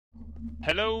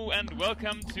Hello and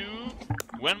welcome to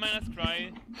When Miners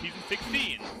Cry Season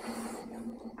 16.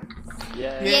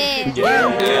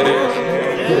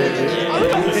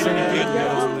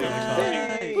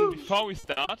 Before we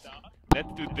start,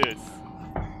 let's do this.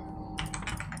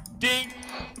 Ding!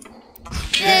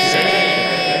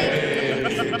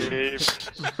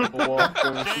 Oh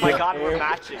my god, we're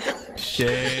matching.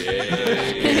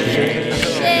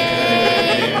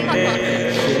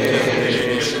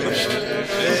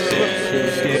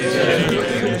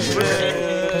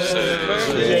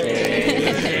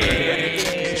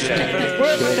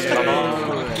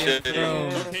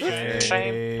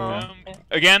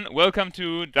 Again, welcome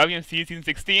to WMC Season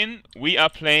 16. We are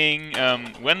playing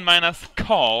When Miners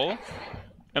Call,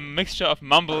 a mixture of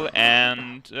Mumble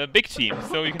and Big Team.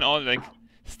 So you can all like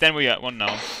stand where you want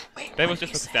now. That was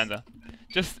just for Costanza.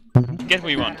 Just get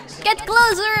where you want. Get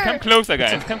closer! Come closer,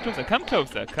 guys. Come closer. Come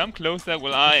closer. Come closer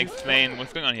while I explain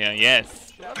what's going on here.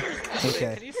 Yes.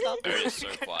 Okay. Can you stop doing so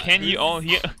quiet? Can you all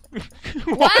hear?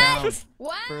 What?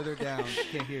 What? Further down.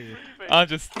 Can't hear you. I'll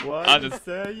just.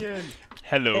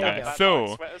 Hello, guys.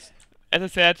 So, as I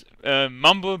said,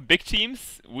 Mumble Big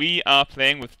Teams. We are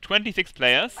playing with 26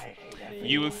 players.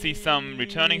 You will see some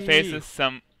returning faces,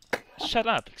 some. Shut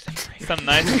up! Some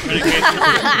nice returning faces.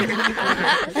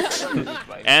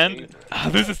 And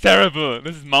this is terrible.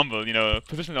 This is Mumble, you know,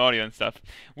 positional audio and stuff.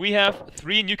 We have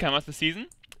 3 newcomers this season.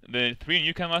 The 3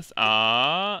 newcomers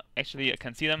are actually I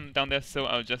can see them down there, so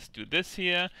I'll just do this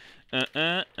here.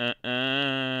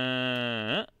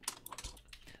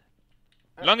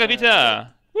 Longa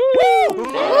Vita! Woo!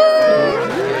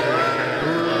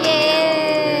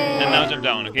 And now jump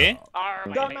down, okay?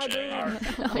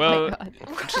 Well,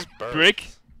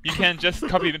 Brick, you can just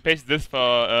copy and paste this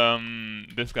for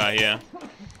this guy here.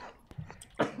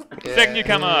 Second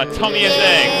newcomer, Tommy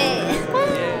SX!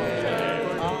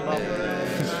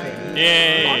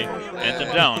 Yay! And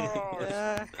jump down.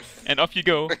 And off you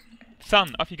go.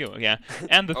 Son, off you go, yeah.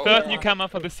 And the third newcomer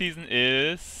for this season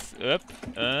is... Yay!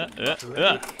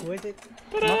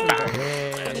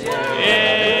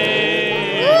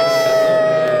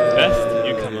 Best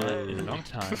newcomer in a long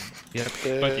time. Yep.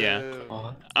 But yeah,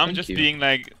 I'm just being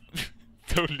like...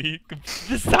 totally...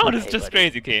 The sound is just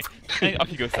crazy, okay. Hey, off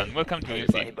you go, son. Welcome to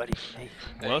WMC.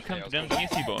 Welcome to them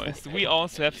WMC, boys. We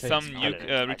also have some new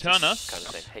returners.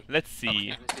 Let's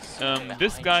see.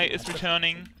 This guy is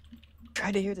returning. Try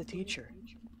to hear the teacher.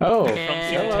 Oh, from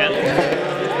Season 10.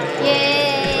 Yay!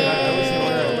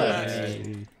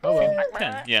 Season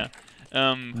 10, yeah.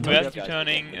 Who else is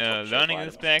returning? Learning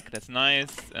is back, that's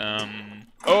nice. Yay!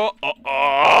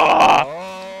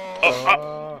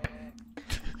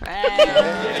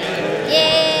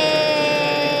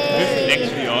 This is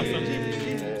actually awesome.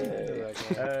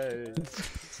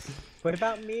 what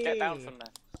about me? Get down from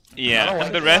there. Yeah,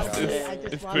 and the rest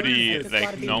is pretty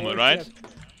like normal, right?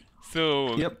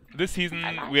 So this season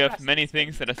we have many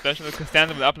things that are special.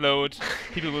 Costanza will upload,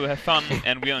 people will have fun,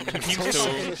 and we are on 2 teams, so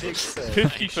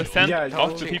 50%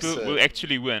 of the people will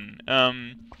actually win.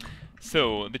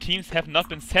 So the teams have not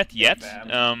been set yet.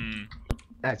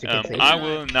 I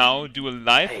will now do a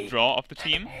live draw of the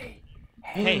team.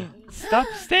 Hey, stop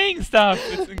saying stuff!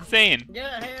 It's insane!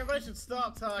 Yeah, hey, everybody should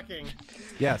stop talking.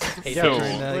 Yes. So,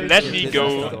 let me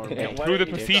go through the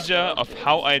procedure of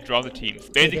how I draw the teams.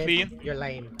 Basically, You're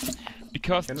lame.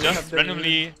 because just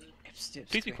randomly...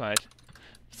 Please be quiet.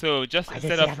 So, just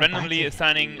instead of randomly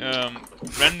assigning,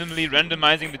 randomly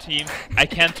randomizing the team, I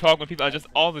can't talk when people are just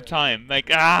all the time.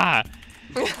 Like, ah!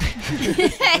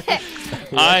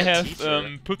 I have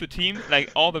put the team,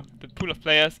 like all the pool of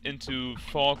players, into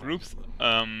 4 groups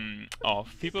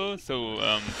of people. So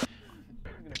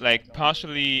like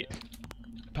partially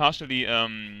parted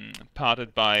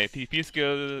by PvP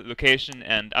skill, location,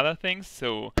 and other things.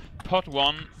 So pot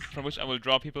 1, from which I will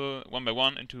draw people one by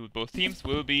one into both teams,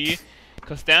 will be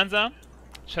Costanza,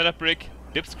 Shadowbrick,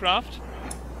 Dipscraft,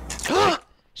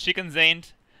 Chicken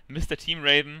Zaint, Mr. Team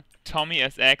Raven, Tommy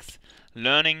SX,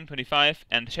 Learning 25,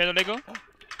 and Shadow Lego.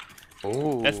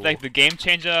 Ooh. That's like the game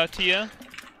changer tier.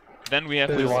 Then we have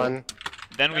this.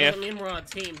 Then we have. Doesn't mean we're on a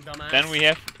team, dumbass. Then we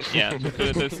have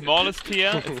the smallest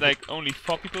tier. It's like only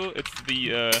 4 people. It's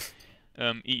the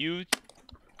EU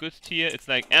good tier. It's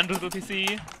like Andrew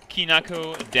PC,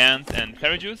 Kinako, Dance, and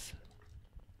Fairyjuice.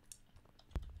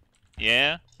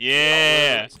 Yeah.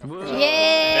 Yeah!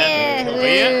 Then over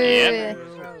here, yeah.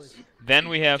 Then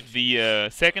we have the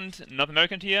second North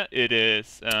American tier. It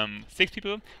is 6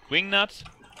 people: Wingnut,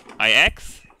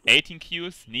 IX,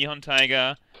 18Qs, Neon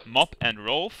Tiger, Mob, and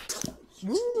Rolf.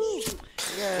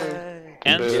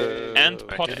 And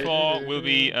pot 4 will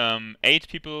be 8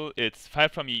 people. It's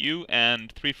 5 from EU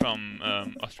and 3 from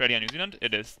Australia and New Zealand.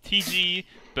 It is TG,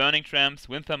 Burning Tramps,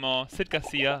 WintherMaw, Sid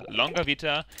Garcia, Longa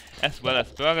Vita, as well as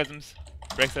Burgasms,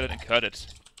 Brexit, and Kurtit.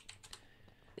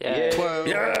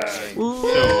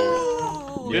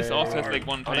 So this also has like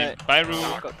one turning by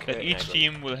rule that each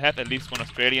team will have at least one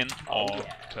Australian or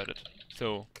Kurtit.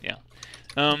 So yeah.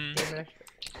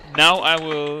 Now I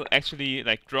will actually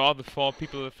like draw the 4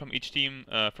 people from each team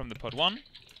from the pot 1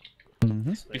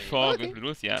 before going to the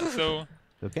rules. Yeah. So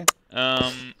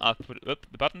I'll put up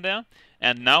the button there,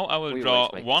 and now I will draw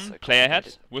one player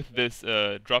hat with this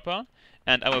dropper,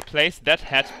 and I will place that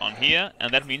hat on here,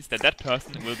 and that means that that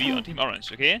person will be on Team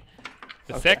Orange. Okay.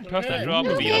 The second person I draw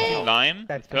will be on Team Lime.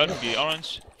 Third will be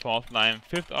Orange. Fourth Lime.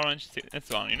 Fifth Orange, and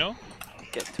so on. You know.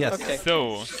 Yes.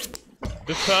 So.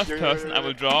 The first person I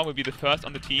will draw will be the first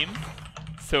on the team.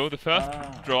 So the first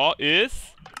draw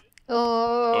is...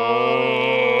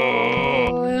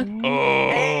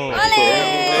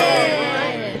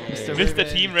 Mr.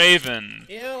 Team Raven.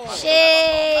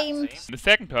 Shame. The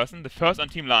second person, the first on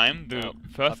Team Lime, the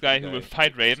first guy who will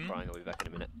fight Raven.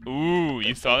 Ooh,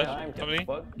 you saw it, probably?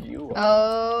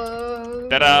 Oh.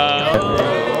 Ta-da!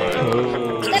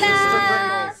 Ta-da!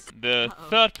 The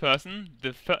third person,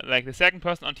 the second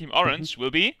person on Team Orange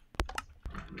will be...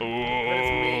 I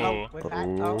think I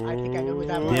know who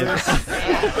that was.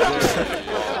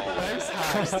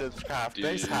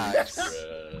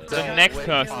 The next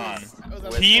person,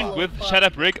 team with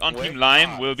Shadow Brick on Team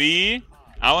Lime, will be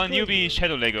our newbie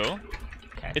Shadow Lego.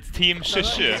 It's Team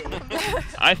Shisha.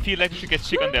 I feel like we should get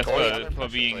Chick on there as well for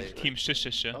being Team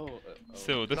Shisha.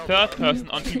 So the third person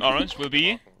on Team Orange will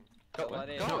be...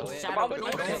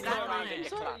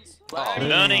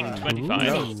 Learning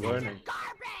 25.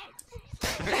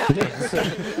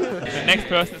 The next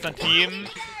person is on Team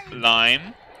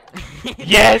Lime.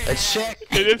 Yes!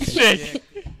 It is Chick!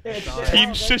 Team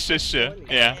Shisha.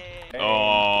 Yeah.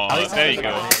 Oh, there you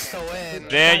go.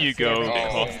 There you go,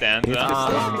 Constanza.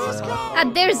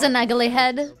 There's an ugly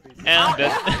head. And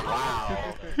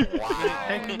that.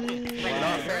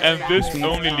 And this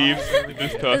only leaves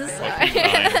this person on Team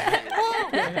Lime.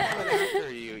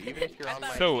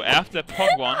 So after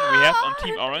pot 1, we have on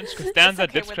Team Orange Costanza,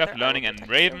 Dipscrap, Learning, and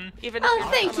Raven. Oh,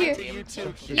 thank you.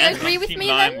 You agree with Team me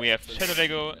Lime, then? we have Shadow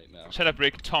Lego, Shadow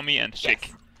Brick, Tommy, and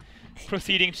Chick.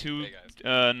 Proceeding to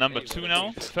number 2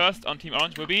 now. First on Team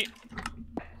Orange will be...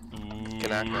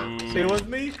 It was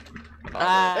me?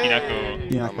 Inako.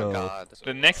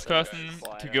 The next person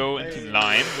to go in Team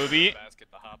Lime will be...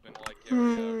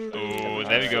 Oh,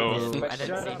 there we go.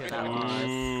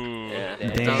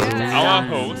 Our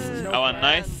host, our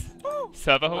nice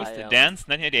server host,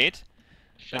 Dance1988.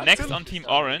 The next on Team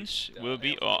Orange will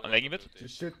be... Oh, lagging a bit.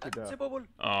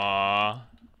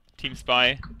 Team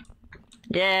Spy.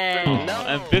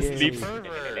 And this leaves...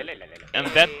 And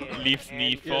that leaves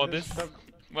me for this...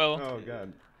 Well...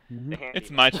 It's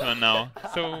my turn now,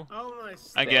 so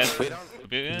I guess.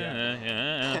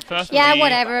 First Yeah,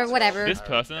 whatever. This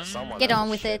person. Get on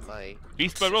with it.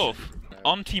 Beast Boy Rolf.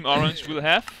 On Team Orange, we'll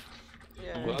have.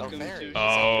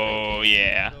 Oh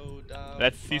yeah.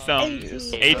 Let's see some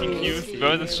 18Qs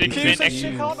versus Chick in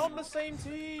action. That's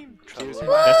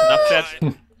an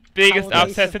upset. Biggest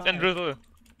upset, Sit and Drizzle.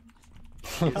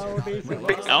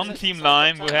 On Team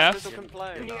Lime, we have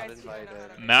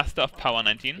Master of Power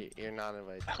 19.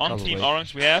 On Team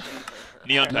Orange, we have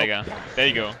Neon Tiger. There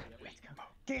you go.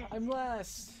 I'm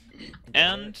last.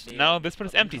 And now this one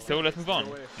is empty, so let's move on.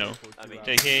 No.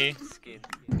 JK.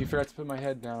 You forgot to put my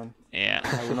head down. Yeah.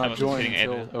 I will not join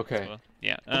until... Okay.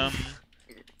 Yeah.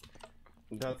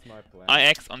 That's my plan.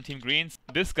 IX on Team Greens.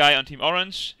 This guy on Team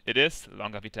Orange, it is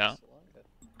Longa Vita.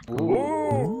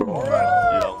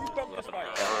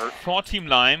 For Team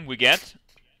Lime, we get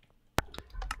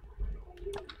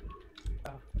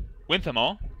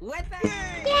WintherMaw.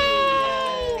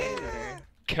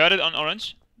 Kurtit on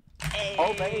Orange.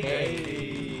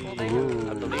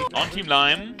 On Team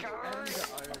Lime,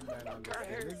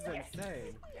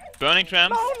 Burning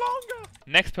Tramps.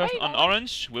 Next person on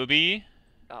Orange will be...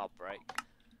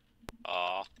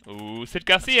 Ooh, Sid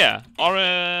Garcia. Orange.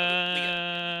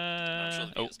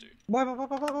 Oh.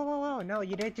 Whoa, no,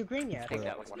 you didn't do green yet.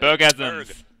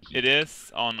 Burgasms. It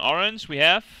is on Orange. We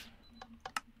have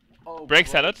Break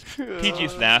Salad. PG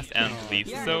is last and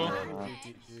least. So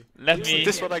let me. Is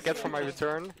this what I get for my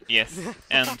return? Yes,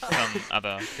 and some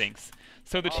other things.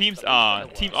 So the teams are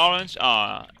Team Orange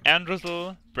are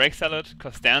Andrizzle, Break Salad,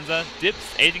 Costanza,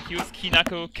 Dips, EighteenQs,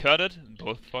 Kinako, Kurtit,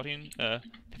 both 15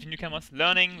 newcomers,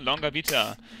 Learning, Longa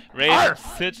Vita, Raven,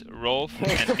 Sid, Rolf,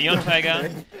 and Neon Tiger.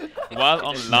 While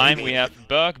on Lime we have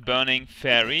Berg, Burning,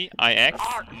 Fairy, IX,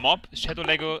 Mob, Shadow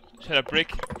Lego, Shadow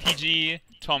Brick, TG,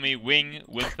 Tommy, Wing,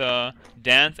 Winther,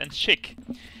 Dance, and Chick.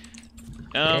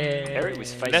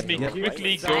 Let me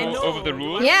quickly go over the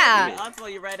rules. Yeah. That's why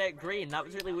you read out green. That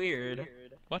was really weird.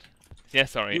 What? Yeah,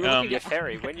 sorry. Yeah,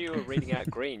 Fairy, when you were reading out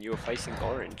green, you were facing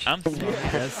orange. I'm sorry.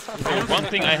 Yes. So one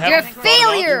thing I You're a haven't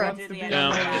failure!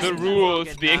 the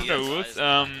rules, the extra rules.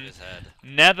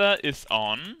 Nether is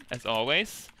on, as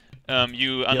always.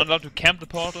 You are not allowed to camp the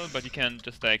portal, but you can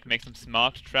just like make some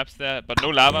smart traps there, but no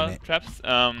lava traps.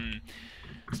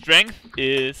 Strength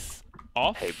is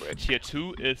off. Tier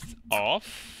 2 is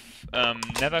off.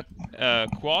 Nether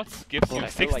quartz gives you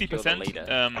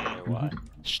 60%.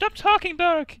 Stop talking,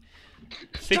 Berg!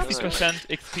 60%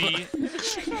 XP.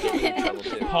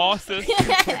 Horses.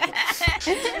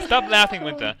 Stop laughing,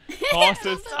 Winter.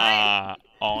 Horses are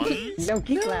on. No,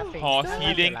 keep laughing. Horse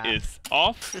healing is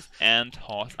off, and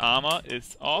horse armor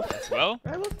is off as well.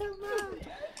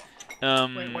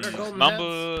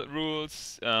 Mumble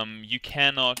rules. You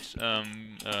cannot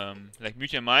like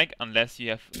mute your mic unless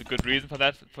you have a good reason for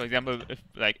that. For example, if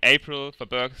like April for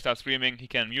Berg starts screaming, he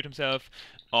can mute himself,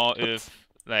 or if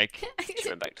like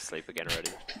went back to sleep again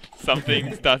already.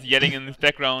 something starts yelling in his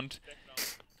background,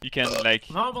 you can like.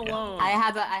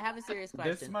 I have a serious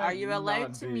question. Are you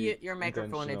allowed to mute your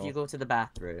microphone if you go to the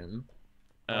bathroom?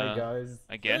 Hi guys.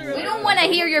 I guess. We don't want to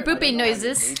hear your pooping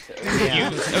noises.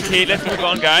 Okay, let's move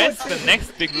on, guys. The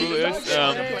next big rule is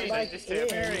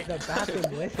the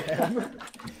bathroom with him.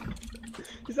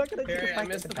 He's not gonna Harry, I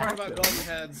missed the part about golden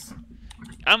heads.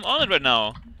 I'm on it right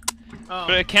now. Oh.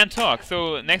 But I can't talk,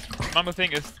 so next Mumble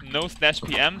thing is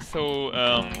no/PM, so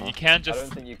you can't just. I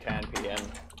don't think you can PM.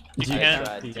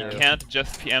 You can't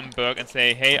just PM Berg and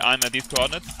say, hey, I'm at these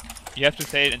coordinates. You have to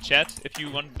say it in chat if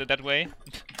you want it that way.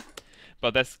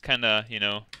 But that's kinda, you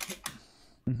know.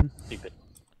 Stupid.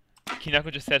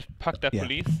 Kinako just said, fuck that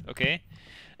police, okay.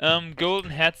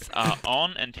 Golden heads are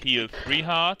on and heal 3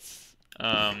 hearts.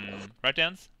 Right,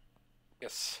 Dance?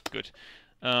 Yes. Good.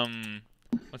 1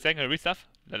 second, I'll read stuff.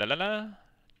 La la la la.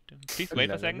 Please wait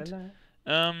for a second.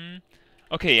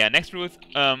 Okay, yeah, next rule is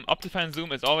Optifine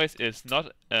Zoom as always is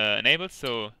not enabled,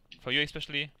 so for you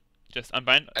especially, just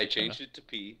unbind. I changed it to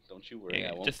P, don't you worry,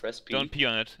 I won't just press P. don't P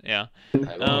on it, yeah.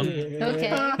 Okay.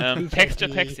 Texture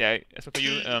packs, yeah, so for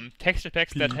you, texture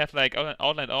packs that have like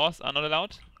outlined ores are not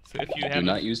allowed. So if you Do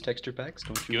not use texture packs,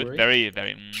 don't you worry. Very,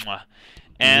 very mwah.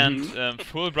 And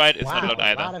Fulbright is not allowed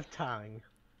either. A lot of tongue.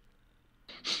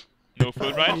 No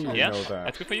Fulbright? Yeah?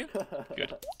 That's good for you?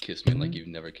 Good. Kiss me like you've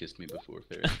never kissed me before,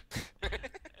 Fairy.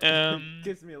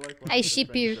 Kiss me like I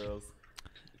ship you.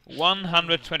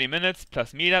 120 minutes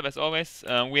plus meetup as always.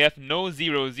 We have no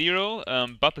 0-0,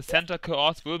 but the center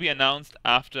cohorts will be announced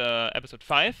after episode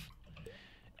 5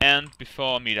 and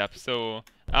before meetup. So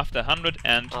after 100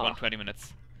 and 120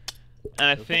 minutes. And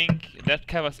I think that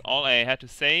covers all I had to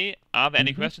say. Are there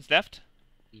any questions left?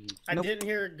 I didn't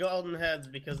hear golden heads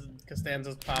because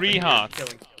Costanza's popping. 3 hearts.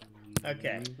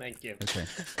 Okay, thank you. Okay.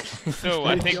 So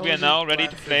I think we are now ready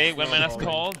to play When Manners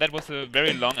Call. That was a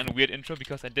very long and weird intro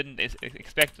because I didn't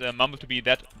expect Mumble to be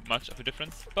that much of a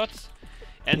difference. But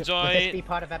enjoy Would this be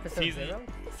part of episode season 0?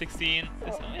 16.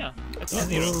 Oh yeah, it's not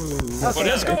 0. Okay,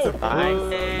 let's go!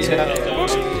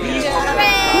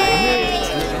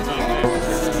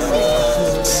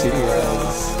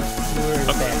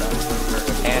 Okay.